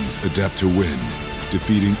 Marines adapt to win,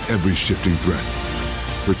 defeating every shifting threat,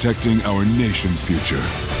 protecting our nation's future.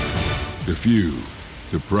 The few,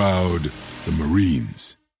 the proud, the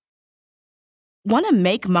Marines. Want to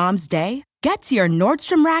make Mom's Day? Get to your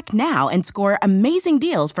Nordstrom Rack now and score amazing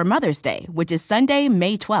deals for Mother's Day, which is Sunday,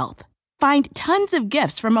 May 12th. Find tons of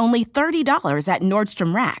gifts from only $30 at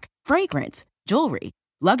Nordstrom Rack. Fragrance, jewelry,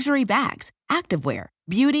 luxury bags, activewear,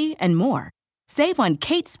 beauty, and more. Save on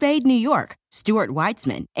Kate Spade New York, Stuart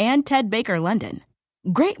Weitzman, and Ted Baker London.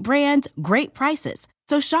 Great brands, great prices.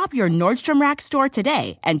 So shop your Nordstrom Rack store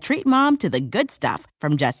today and treat Mom to the good stuff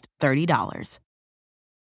from just $30.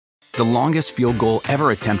 The longest field goal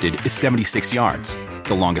ever attempted is 76 yards.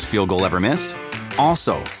 The longest field goal ever missed?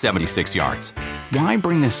 Also 76 yards. Why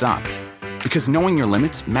bring this up? Because knowing your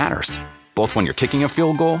limits matters, both when you're kicking a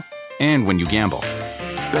field goal and when you gamble.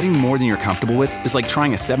 Betting more than you're comfortable with is like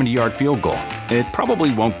trying a 70-yard field goal. It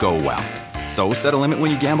probably won't go well. So set a limit when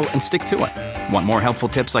you gamble and stick to it. Want more helpful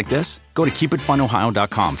tips like this? Go to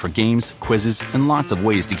keepitfunohio.com for games, quizzes, and lots of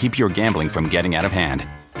ways to keep your gambling from getting out of hand.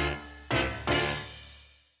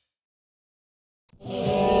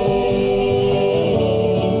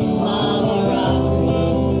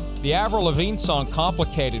 The Avril Lavigne song,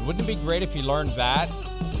 Complicated. Wouldn't it be great if you learned that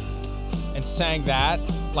and sang that?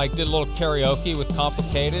 Like did a little karaoke with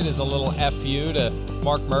Complicated as a little FU to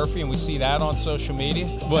Mark Murphy, and we see that on social media?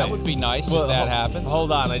 Wait, that would be nice if that happens.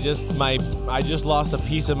 Hold on, I just lost a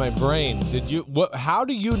piece of my brain. How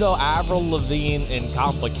do you know Avril Lavigne and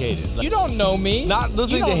Complicated? You don't know me. Not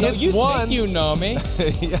listening to Hits One. Think you know me.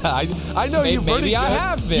 Yeah, I know you. Maybe I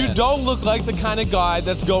have been. You don't look like the kind of guy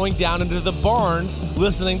that's going down into the barn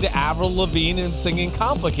listening to Avril Lavigne and singing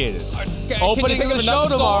Complicated. Opening the show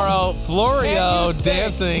tomorrow, Florio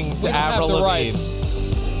dancing to Avril Lavigne.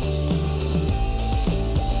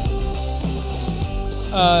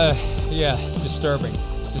 Yeah, disturbing,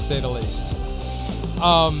 to say the least.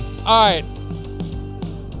 All right.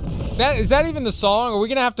 Is that even the song? Are we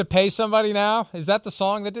going to have to pay somebody now? Is that the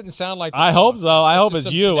song? That didn't sound like the I song. hope so. I hope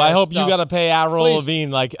it's you. I hope you got to pay Avril Please.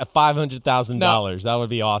 Lavigne like $500,000. That would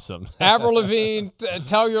be awesome. Avril Lavigne,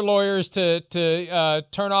 tell your lawyers to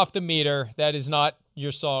turn off the meter. That is not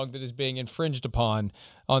your song that is being infringed upon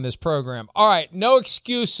on this program. All right, no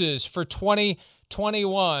excuses for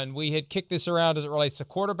 2021. We had kicked this around as it relates to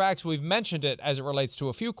quarterbacks. We've mentioned it as it relates to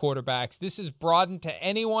a few quarterbacks. This is broadened to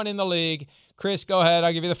anyone in the league. Chris, go ahead.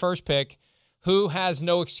 I'll give you the first pick. Who has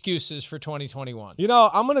no excuses for 2021? You know,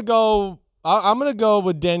 I'm gonna go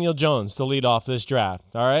with Daniel Jones to lead off this draft.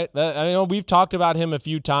 All right, I know we've talked about him a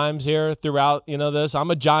few times here throughout. This.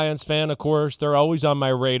 I'm a Giants fan, of course. They're always on my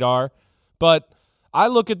radar, but I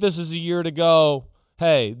look at this as a year to go.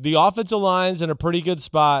 Hey, the offensive line's in a pretty good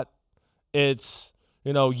spot. It's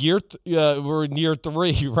we're in year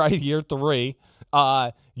 3, right? Year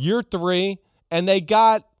 3, and they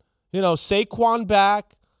got Saquon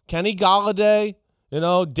back, Kenny Golladay,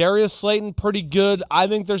 Darius Slayton, pretty good. I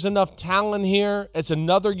think there's enough talent here. It's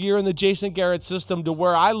another year in the Jason Garrett system to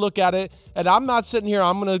where I look at it, and I'm not sitting here.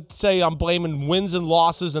 I'm going to say I'm blaming wins and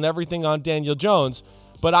losses and everything on Daniel Jones,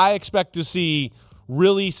 but I expect to see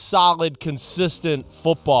really solid, consistent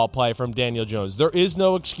football play from Daniel Jones. There is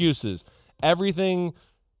no excuses. Everything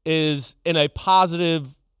is in a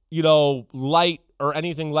positive, light or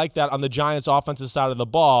anything like that on the Giants' offensive side of the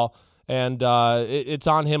ball, and it's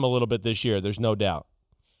on him a little bit this year. There's no doubt.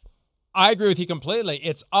 I agree with you completely.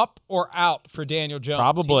 It's up or out for Daniel Jones.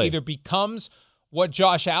 Probably. He either becomes what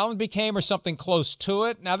Josh Allen became or something close to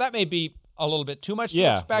it. Now, that may be a little bit too much to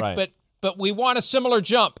expect, right. but we want a similar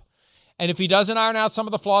jump. And if he doesn't iron out some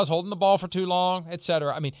of the flaws, holding the ball for too long, et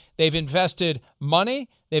cetera, I mean, they've invested money,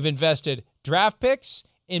 they've invested draft picks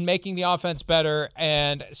in making the offense better,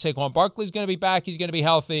 and Saquon Barkley's going to be back. He's going to be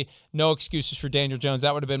healthy. No excuses for Daniel Jones.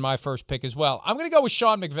 That would have been my first pick as well. I'm going to go with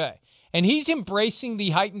Sean McVay, and he's embracing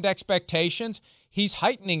the heightened expectations. He's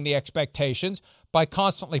heightening the expectations by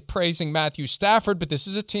constantly praising Matthew Stafford, but this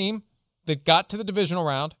is a team that got to the divisional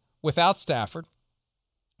round without Stafford.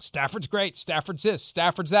 Stafford's great. Stafford's this.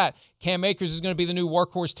 Stafford's that. Cam Akers is going to be the new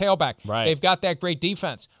workhorse tailback. Right. They've got that great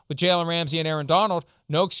defense with Jalen Ramsey and Aaron Donald.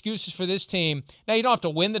 No excuses for this team. Now, you don't have to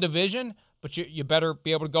win the division, but you better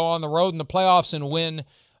be able to go on the road in the playoffs and win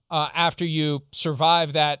after you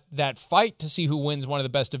survive that fight to see who wins one of the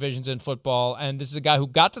best divisions in football. And this is a guy who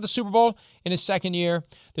got to the Super Bowl in his second year.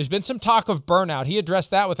 There's been some talk of burnout. He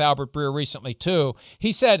addressed that with Albert Breer recently, too.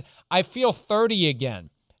 He said, I feel 30 again.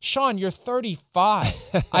 Sean, you're 35.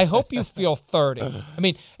 I hope you feel 30. I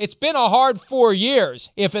mean, it's been a hard 4 years.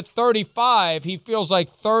 If at 35, he feels like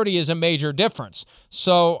 30 is a major difference.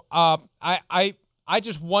 So I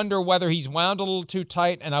just wonder whether he's wound a little too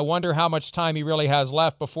tight, and I wonder how much time he really has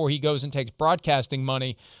left before he goes and takes broadcasting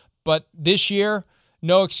money. But this year,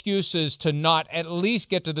 no excuses to not at least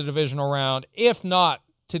get to the divisional round, if not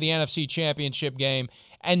to the NFC Championship game,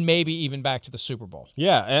 and maybe even back to the Super Bowl.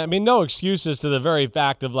 Yeah, I mean, no excuses to the very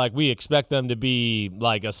fact of, like, we expect them to be,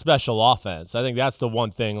 like, a special offense. I think that's the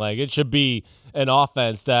one thing. Like, it should be an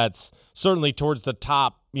offense that's certainly towards the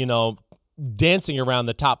top, dancing around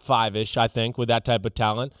the top 5-ish, I think, with that type of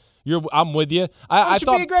talent. I'm with you. It should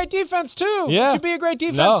be a great defense, too. Yeah. It should be a great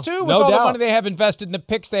defense, too, with no all doubt. the money they have invested and the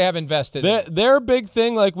picks they have invested in. Their big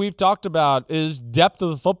thing, like we've talked about, is depth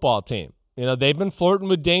of the football team. They've been flirting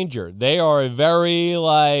with danger. They are a very,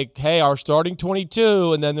 hey, our starting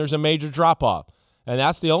 22, and then there's a major drop-off. And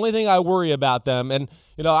that's the only thing I worry about them. And,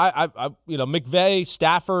 McVay,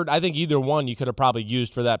 Stafford, I think either one you could have probably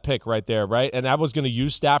used for that pick right there, right? And I was going to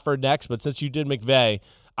use Stafford next, but since you did McVay,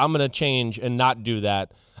 I'm going to change and not do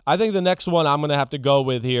that. I think the next one I'm going to have to go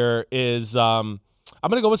with here is I'm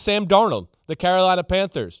going to go with Sam Darnold, the Carolina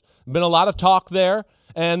Panthers. Been a lot of talk there,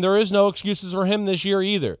 and there is no excuses for him this year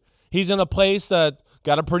either. He's in a place that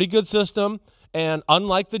got a pretty good system, and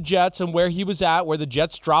unlike the Jets and where he was at, where the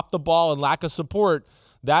Jets dropped the ball and lack of support,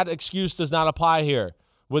 that excuse does not apply here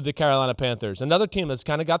with the Carolina Panthers. Another team that's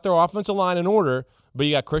kind of got their offensive line in order, but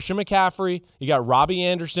you got Christian McCaffrey, you got Robbie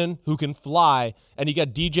Anderson, who can fly, and you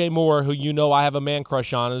got DJ Moore, who I have a man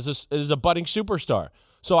crush on, is a budding superstar.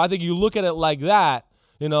 So I think you look at it like that,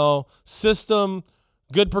 system,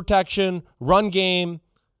 good protection, run game,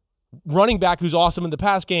 running back who's awesome in the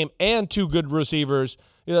pass game, and two good receivers.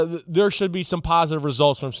 There should be some positive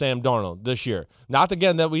results from Sam Darnold this year. Not,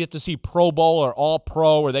 again, that we have to see Pro Bowl or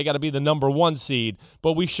All-Pro or they got to be the number 1 seed,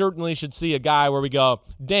 but we certainly should see a guy where we go,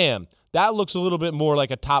 damn, that looks a little bit more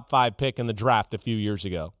like a top 5 pick in the draft a few years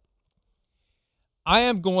ago. I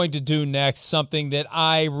am going to do next something that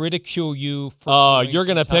I ridicule you for. Oh, you're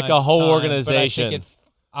going to pick a whole organization.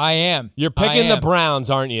 I am. You're picking the Browns,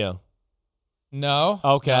 aren't you? No.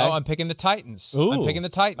 Okay. No, I'm picking the Titans. Ooh. I'm picking the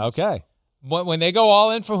Titans. Okay. When they go all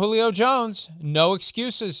in for Julio Jones, no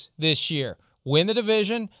excuses this year. Win the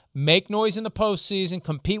division, make noise in the postseason,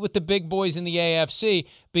 compete with the big boys in the AFC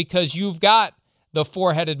because you've got the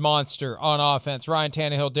four-headed monster on offense. Ryan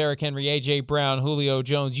Tannehill, Derrick Henry, A.J. Brown, Julio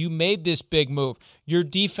Jones. You made this big move. Your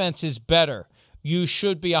defense is better. You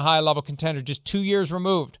should be a high-level contender just 2 years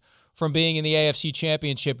removed from being in the AFC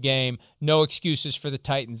Championship game. No excuses for the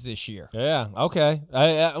Titans this year. Yeah, okay.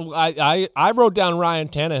 I wrote down Ryan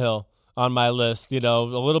Tannehill on my list, a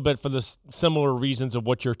little bit for the similar reasons of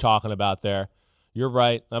what you're talking about there. You're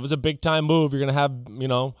right. That was a big-time move. You're going to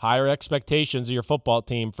have, higher expectations of your football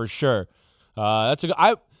team for sure. I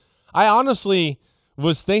honestly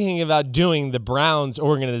was thinking about doing the Browns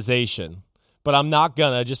organization, but I'm not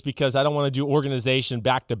gonna just because I don't want to do organization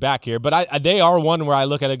back to back here. But they are one where I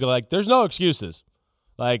look at it and go like, there's no excuses.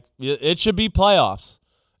 Like it should be playoffs,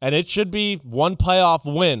 and it should be one playoff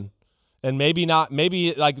win, and maybe not.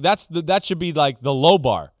 Maybe like that should be like the low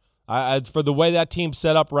bar. For the way that team's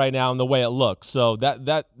set up right now and the way it looks. So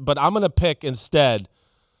but I'm gonna pick instead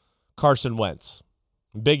Carson Wentz.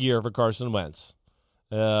 Big year for Carson Wentz.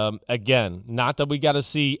 Again, not that we got to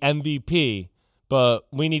see MVP, but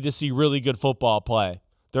we need to see really good football play.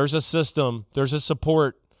 There's a system, there's a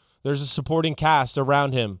supporting cast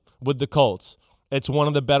around him with the Colts. It's one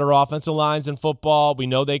of the better offensive lines in football. We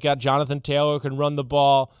know they got Jonathan Taylor who can run the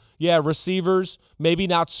ball. Yeah, receivers, maybe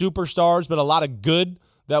not superstars, but a lot of good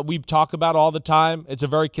that we talk about all the time. It's a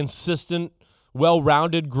very consistent,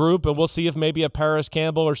 well-rounded group, and we'll see if maybe a Paris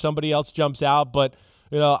Campbell or somebody else jumps out, but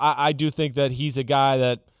I do think that he's a guy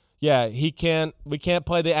that, we can't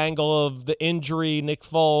play the angle of the injury, Nick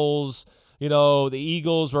Foles, the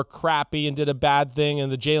Eagles were crappy and did a bad thing,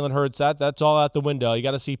 and the Jalen Hurts, that's all out the window. You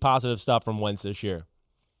got to see positive stuff from Wentz this year.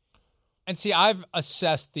 And see, I've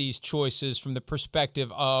assessed these choices from the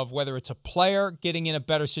perspective of whether it's a player getting in a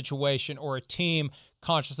better situation or a team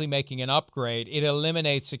consciously making an upgrade, it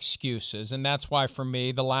eliminates excuses. And that's why, for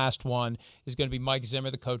me, the last one is going to be Mike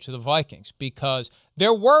Zimmer, the coach of the Vikings, because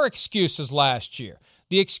there were excuses last year.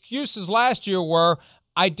 The excuses last year were,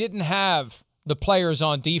 I didn't have the players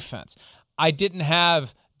on defense. I didn't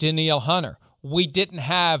have Danielle Hunter. We didn't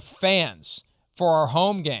have fans for our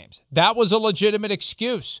home games. That was a legitimate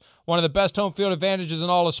excuse. One of the best home field advantages in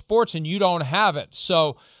all of sports, and you don't have it.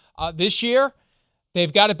 So this year,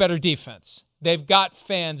 they've got a better defense. They've got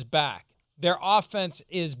fans back. Their offense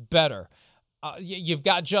is better. You've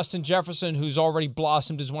got Justin Jefferson, who's already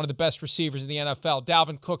blossomed as one of the best receivers in the NFL.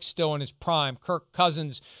 Dalvin Cook still in his prime. Kirk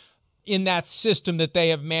Cousins in that system that they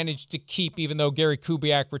have managed to keep, even though Gary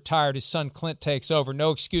Kubiak retired. His son Clint takes over.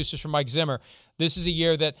 No excuses for Mike Zimmer. This is a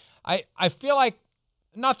year that I feel like,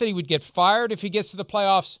 not that he would get fired if he gets to the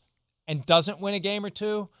playoffs and doesn't win a game or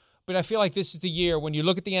two, but I feel like this is the year when you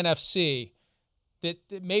look at the NFC that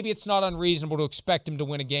maybe it's not unreasonable to expect him to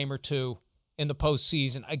win a game or two in the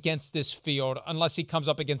postseason against this field, unless he comes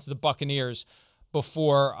up against the Buccaneers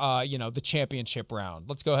before the championship round.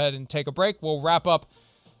 Let's go ahead and take a break. We'll wrap up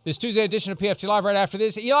this Tuesday edition of PFT Live right after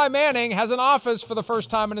this. Eli Manning has an office for the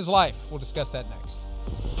first time in his life. We'll discuss that next.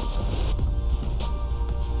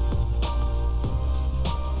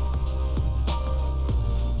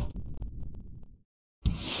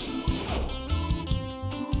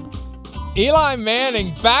 Eli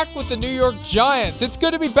Manning back with the New York Giants. It's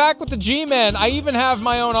good to be back with the G-Men. I even have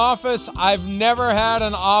my own office. I've never had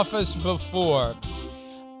an office before.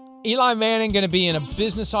 Eli Manning going to be in a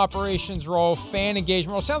business operations role, fan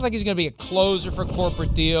engagement role. Sounds like he's going to be a closer for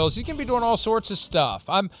corporate deals. He's going to be doing all sorts of stuff.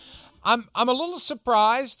 I'm a little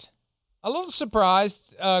surprised.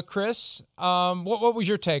 Chris. What was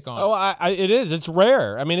your take on it? It is. It's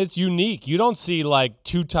rare. I mean, it's unique. You don't see like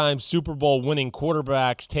 2-time Super Bowl winning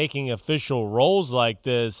quarterbacks taking official roles like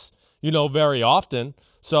this, very often.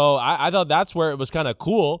 So I thought that's where it was kind of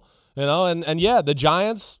cool, and yeah, the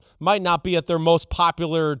Giants might not be at their most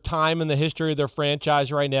popular time in the history of their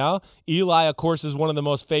franchise right now. Eli, of course, is one of the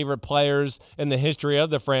most favorite players in the history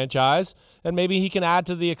of the franchise, and maybe he can add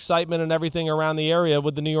to the excitement and everything around the area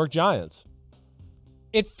with the New York Giants.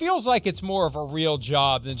 It feels like it's more of a real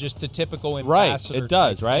job than just the typical ambassador right. It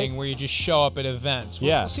does, thing right? Where you just show up at events.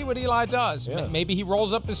 We'll see what Eli does. Yeah. Maybe he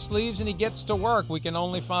rolls up his sleeves and he gets to work. We can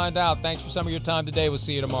only find out. Thanks for some of your time today. We'll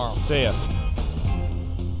see you tomorrow. See ya.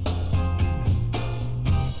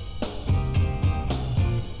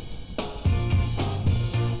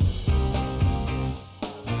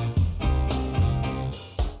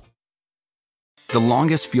 The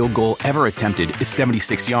longest field goal ever attempted is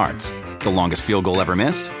 76 yards. The longest field goal ever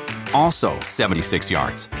missed? Also 76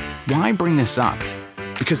 yards. Why bring this up?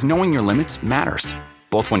 Because knowing your limits matters,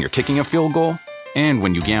 both when you're kicking a field goal and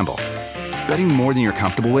when you gamble. Betting more than you're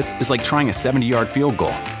comfortable with is like trying a 70-yard field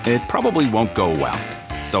goal. It probably won't go well.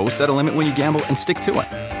 So set a limit when you gamble and stick to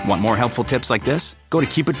it. Want more helpful tips like this? Go to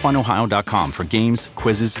keepitfunohio.com for games,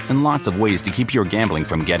 quizzes, and lots of ways to keep your gambling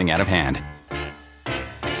from getting out of hand.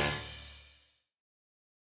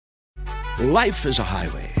 Life is a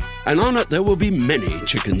highway, and on it there will be many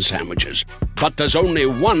chicken sandwiches. But there's only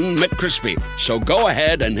one McCrispy. So go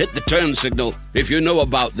ahead and hit the turn signal if you know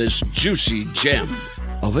about this juicy gem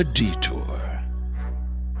of a detour.